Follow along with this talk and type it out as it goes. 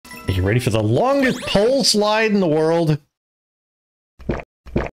Are you ready for the longest pole slide in the world?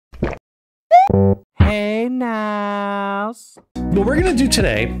 Hey now. What we're gonna do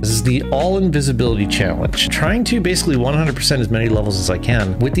today is the all invisibility challenge, trying to basically 100% as many levels as I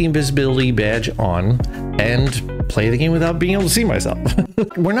can with the invisibility badge on and play the game without being able to see myself.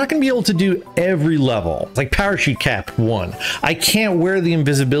 We're not gonna be able to do every level. It's like Parachute Cap 1. I can't wear the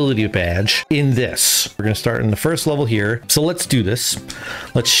invisibility badge in this. We're gonna start in the first level here. So let's do this.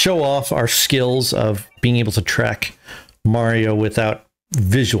 Let's show off our skills of being able to track Mario without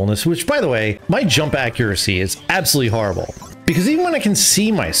visualness, which, by the way, my jump accuracy is absolutely horrible because even when I can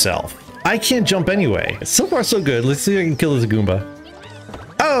see myself, I can't jump anyway. So far so good. Let's see if I can kill this Goomba.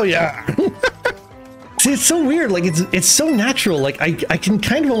 Oh yeah. See, it's so weird. Like it's so natural. Like I can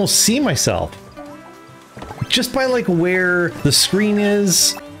kind of almost see myself just by like where the screen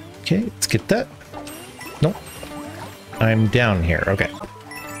is. Okay, let's get that. Nope, I'm down here. Okay,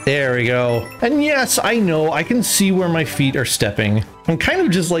 there we go. And yes, I know I can see where my feet are stepping. I'm kind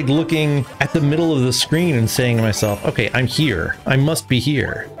of just like looking at the middle of the screen and saying to myself, okay, I'm here. I must be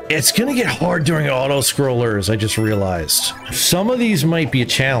here. It's gonna get hard during auto scrollers, I just realized. Some of these might be a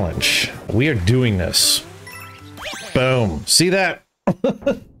challenge. We are doing this. Boom. See that?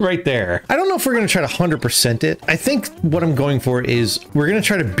 Right there. I don't know if we're gonna try to 100% it. I think what I'm going for is we're gonna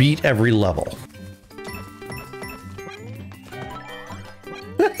try to beat every level.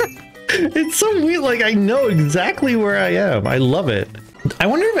 It's so weird, like I know exactly where I am. I love it. I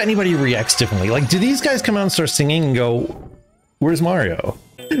wonder if anybody reacts differently. Like, do these guys come out and start singing and go, where's Mario?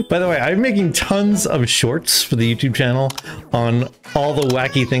 By the way, I'm making tons of shorts for the YouTube channel on all the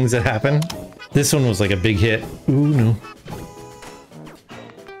wacky things that happen. This one was like a big hit. Ooh, no.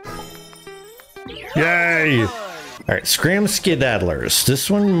 Yay! All right, Scram Skedaddlers. This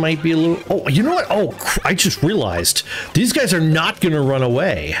one might be a little... Oh, you know what? Oh, I just realized. These guys are not going to run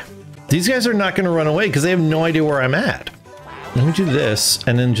away. These guys are not going to run away because they have no idea where I'm at. Let me do this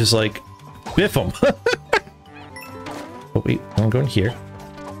and then just like biff them. Oh, wait, I'm going here.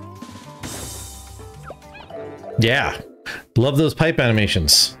 Yeah, love those pipe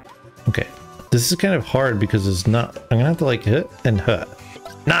animations. Okay, this is kind of hard because it's not... I'm going to have to like hit and hit.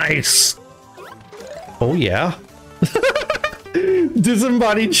 Nice! Oh, yeah.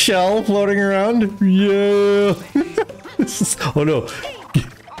 Disembodied shell floating around. Yeah. This is... Oh, no.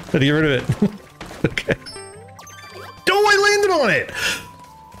 Gotta get rid of it. Okay. Oh, I landed on it!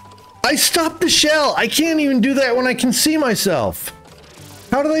 I stopped the shell! I can't even do that when I can see myself!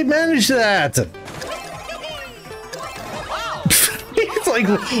 How do they manage that? It's like,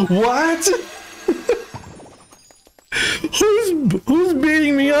 what? Who's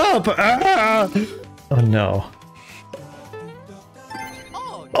beating me up? Ah! Oh no.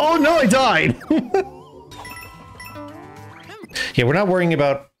 Oh no, I died! Yeah, we're not worrying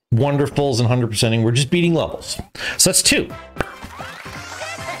about wonderfuls and 100%ing, we're just beating levels. So that's 2.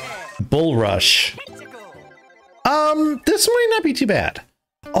 Bull Rush. This might not be too bad.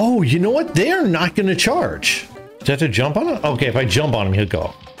 Oh, you know what? They are not going to charge. Do I have to jump on him? Okay, if I jump on him, he'll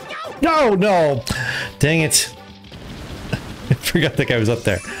go. No, no! Dang it. I forgot that guy was up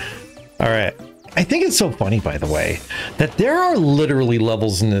there. All right. I think it's so funny, by the way, that there are literally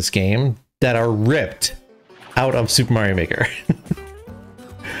levels in this game that are ripped out of Super Mario Maker.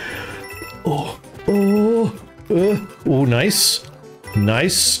 Oh, nice.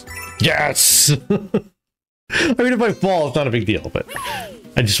 Nice. Yes! I mean, if I fall, it's not a big deal, but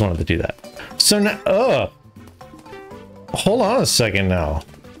I just wanted to do that. So now, hold on a second now.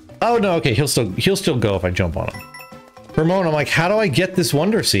 Oh, no, okay, he'll still go if I jump on him. For a moment, I'm like, how do I get this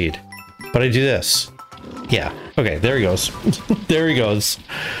Wonder Seed? But I do this. Yeah, okay, there he goes. There he goes.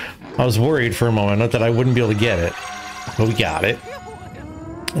 I was worried for a moment, not that I wouldn't be able to get it, but we got it.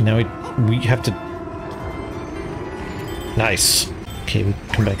 And now we have to... Nice. Okay, we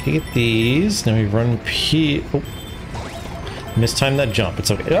come back to get these. Now we run P... Oh. Mistimed that jump.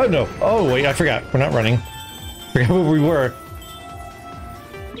 It's okay. Oh, no. Oh, wait, I forgot. We're not running. Forgot where we were.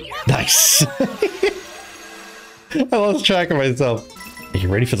 Nice. I lost track of myself. Are you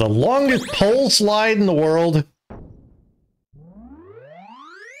ready for the longest pole slide in the world?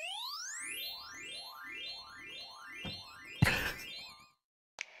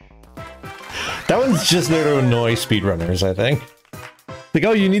 That one's just there to annoy speedrunners, I think. Like,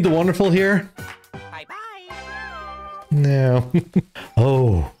 oh, you need the wonderful here? Bye-bye. No.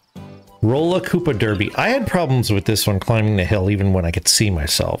 Oh. Rolla Koopa Derby. I had problems with this one climbing the hill even when I could see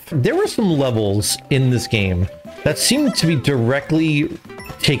myself. There were some levels in this game that seemed to be directly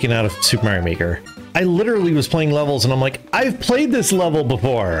taken out of Super Mario Maker. I literally was playing levels and I'm like, I've played this level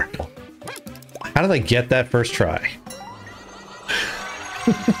before. How did I get that first try?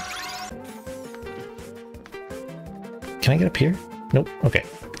 Can I get up here? Nope. Okay.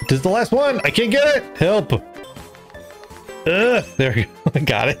 This is the last one. I can't get it. Help. There we go. I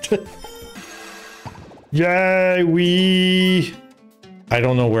got it. Yay, I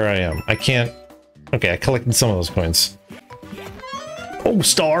don't know where I am. I can't. Okay, I collected some of those coins. Oh,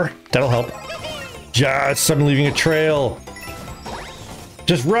 star. That'll help. Just, I'm leaving a trail.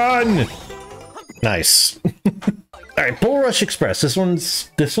 Just run. Nice. All right, Bull Rush Express. This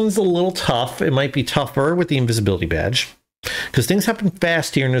one's a little tough. It might be tougher with the invisibility badge because things happen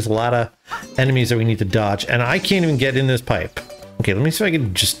fast here, and there's a lot of enemies that we need to dodge, and I can't even get in this pipe. Okay, let me see if I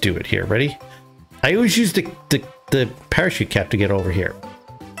can just do it here. Ready? I always use the parachute cap to get over here.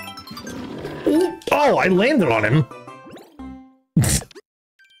 Ooh. Oh, I landed on him.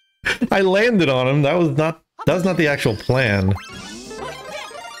 I landed on him. That was not the actual plan.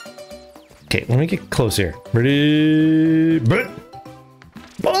 Okay, let me get close here. Ready?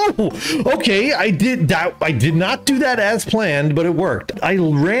 Oh, okay. I did not do that as planned, but it worked. I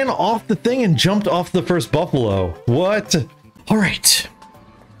ran off the thing and jumped off the first buffalo. What? All right.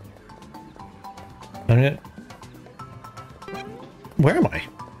 Where am I?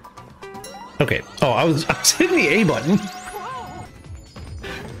 Okay. Oh, I was hitting the A button.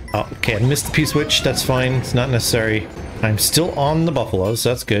 Oh, okay, I missed the P-switch. That's fine. It's not necessary. I'm still on the buffalo, so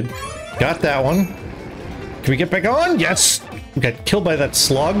that's good. Got that one. Can we get back on? Yes! We got killed by that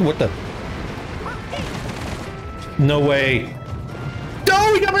slug. What the? No way.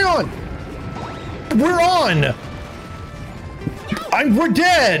 Oh, we got back on! We're on! We're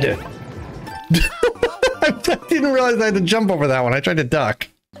dead! I didn't realize I had to jump over that one. I tried to duck.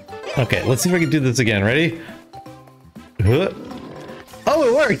 Okay, let's see if I can do this again. Ready? Oh,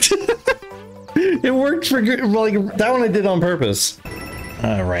 it worked! It worked for good. Like, that one I did on purpose.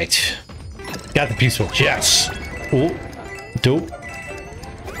 All right. Got the P-switch. Yes! Oh, dope.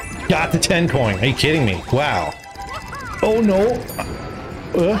 Got the 10 coin. Are you kidding me? Wow. Oh, no.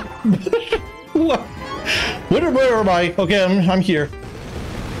 What? Where am I? Okay, I'm here.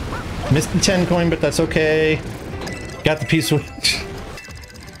 Missed the 10 coin, but that's okay. Got the P-switch.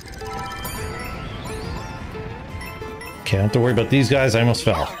 Okay, I don't have to worry about these guys. I almost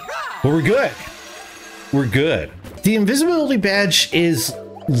fell. But we're good. We're good. The invisibility badge is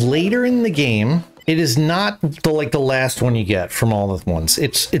later in the game. It is not the last one you get from all the ones.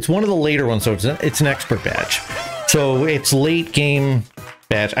 It's one of the later ones, so it's an expert badge. So it's late game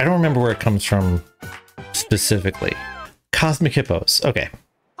badge. I don't remember where it comes from specifically. Cosmic hippos. Okay.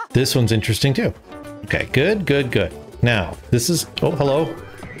 This one's interesting too. Okay, good, good, good. Now, this is... Oh, hello.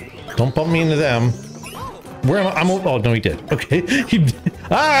 Don't bump me into them. Where am I? Oh, no, he did. Okay.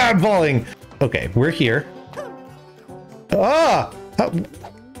 I'm falling. Okay, we're here. Ah!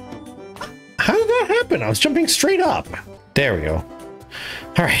 How did that happen? I was jumping straight up. There we go.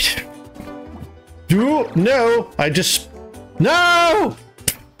 All right. No! I just... No!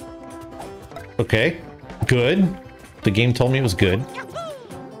 Okay. Good. The game told me it was good.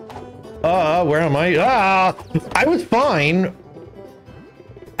 Where am I? I was fine.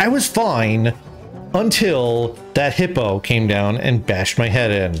 I was fine until that hippo came down and bashed my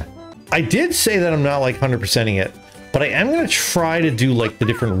head in. I did say that I'm not like 100%ing it, but I am going to try to do like the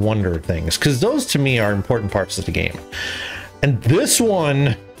different wonder things, because those to me are important parts of the game. And this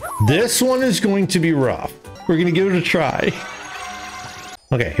one is going to be rough. We're going to give it a try.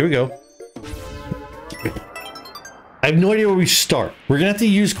 Okay, here we go. I have no idea where we start. We're gonna have to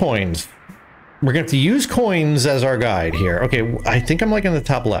use coins. We're gonna have to use coins as our guide here. Okay, I think I'm like in the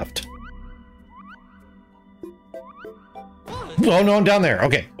top left. Oh no, I'm down there.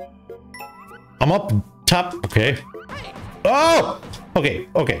 Okay. I'm up top. Okay. Oh! Okay,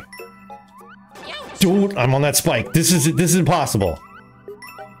 okay. Dude, I'm on that spike. This is impossible.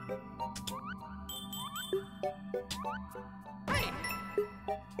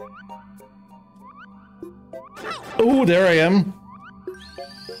 Oh, there I am.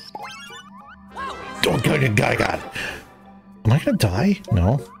 Oh, good, I got it. Am I gonna die?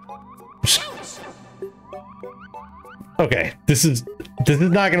 No. Okay, this is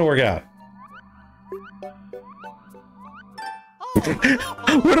not gonna work out.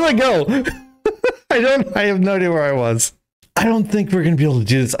 Where do I go? I have no idea where I was. I don't think we're gonna be able to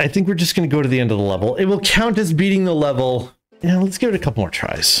do this. I think we're just gonna go to the end of the level. It will count as beating the level. Yeah, let's give it a couple more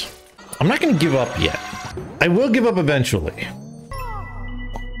tries. I'm not gonna give up yet. I will give up eventually.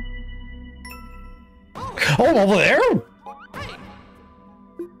 Oh, over there?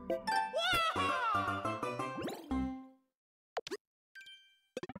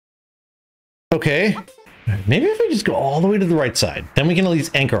 Okay. Maybe if we just go all the way to the right side, then we can at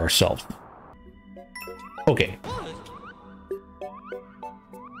least anchor ourselves. Okay.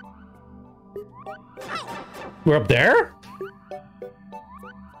 We're up there?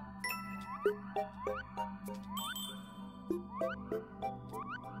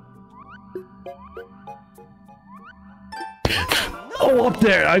 go up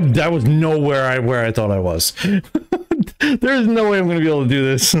there. That was nowhere where I thought I was. There's no way I'm going to be able to do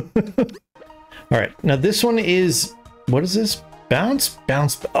this. All right, now this one is, what is this? Bounce?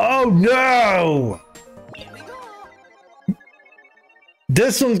 Bounce. Oh no!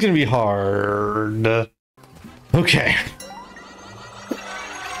 This one's going to be hard. Okay.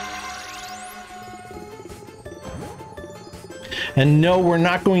 And no, we're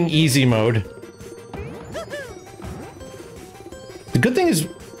not going easy mode. The good thing is...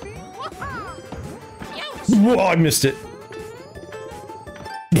 Whoa, I missed it.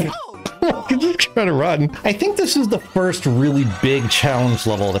 I'm just trying to run. I think this is the first really big challenge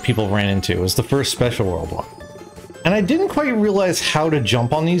level that people ran into. It was the first Special World one. And I didn't quite realize how to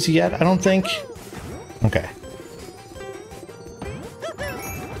jump on these yet, I don't think. Okay.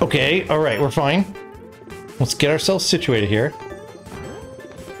 Okay, alright, we're fine. Let's get ourselves situated here.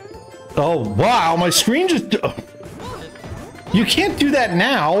 Oh, wow, my screen just... You can't do that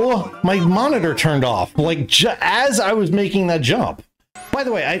now! My monitor turned off, like, as I was making that jump. By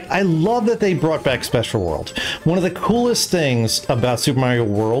the way, I love that they brought back Special World. One of the coolest things about Super Mario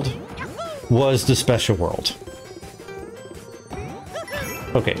World was the Special World.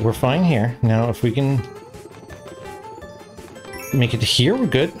 Okay, we're fine here. Now, if we can make it to here, we're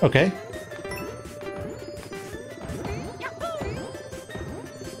good. Okay.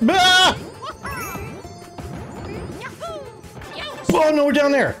 Ah! Oh, no, we're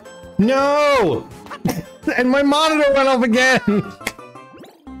down there. No! And my monitor went off again.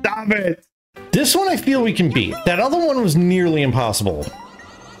 Stop it. This one I feel we can beat. That other one was nearly impossible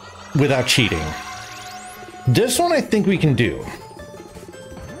without cheating. This one I think we can do.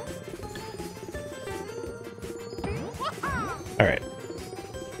 All right.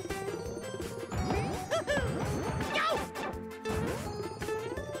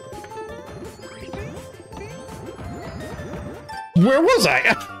 Where was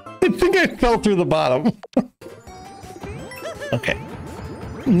I? I think I fell through the bottom. Okay.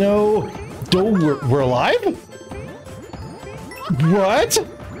 No. We're alive? What?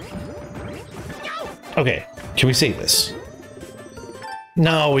 Okay. Can we save this?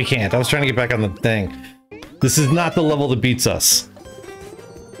 No, we can't. I was trying to get back on the thing. This is not the level that beats us.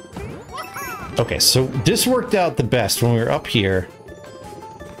 Okay, so this worked out the best when we were up here.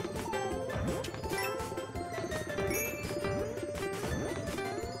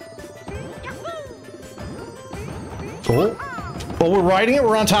 Cool. Oh, we're riding it?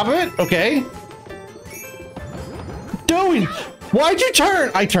 We're on top of it? Okay. Dude, why'd you turn?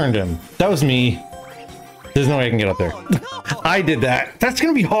 I turned him. That was me. There's no way I can get up there. I did that. That's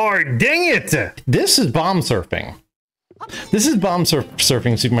gonna be hard. Dang it! This is bomb surfing. This is bomb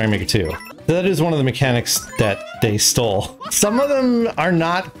surfing Super Mario Maker 2. That is one of the mechanics that they stole. Some of them are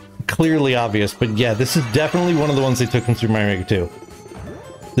not clearly obvious, but yeah, this is definitely one of the ones they took from Super Mario Maker 2.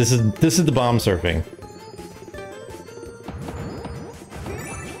 This is the bomb surfing.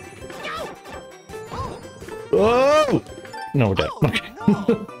 Oh! No, we're dead. Okay.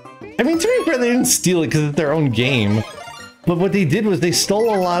 I mean, to be fair, they didn't steal it because it's their own game. But what they did was they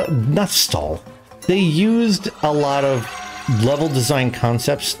stole a lot... Not stole. They used a lot of level design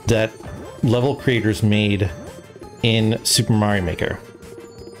concepts that level creators made in Super Mario Maker.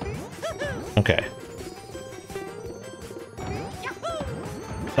 Okay.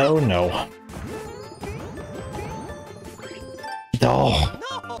 Oh, no. Oh.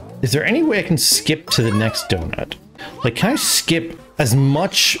 Is there any way I can skip to the next donut? Like, can I skip as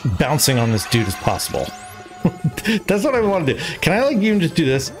much bouncing on this dude as possible? That's what I want to do. Can I, like, even just do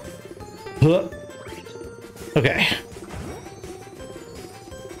this? Okay.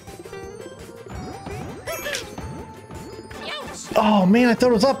 Oh, man, I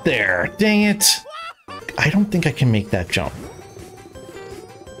thought it was up there. Dang it. I don't think I can make that jump.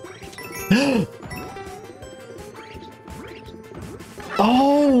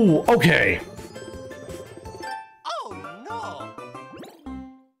 Oh, okay. Oh, no.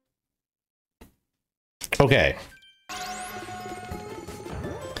 Okay.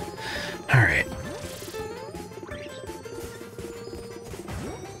 All right.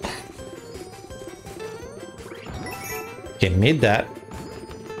 Okay, made that.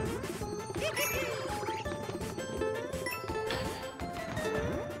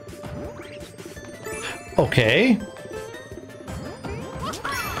 Okay.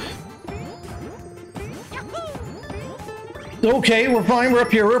 Okay, we're fine. We're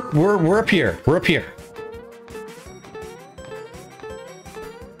up here. We're up here. We're up here.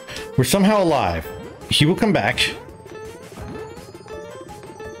 We're somehow alive. He will come back.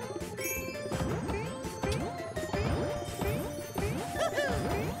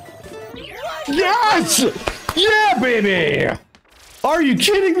 Yes! Yeah, baby! Are you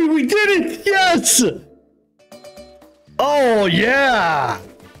kidding me? We did it! Yes! Oh, yeah!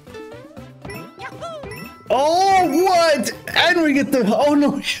 Oh, what? And we get the... Oh,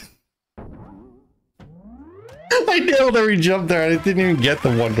 no. I nailed every jump there, and I didn't even get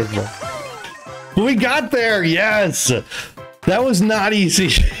the wonderful. We got there, yes! That was not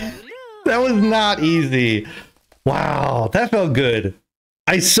easy. That was not easy. Wow, that felt good.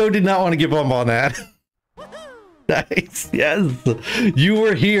 I so did not want to give up on that. Nice, yes. You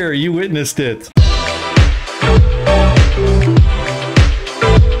were here, you witnessed it.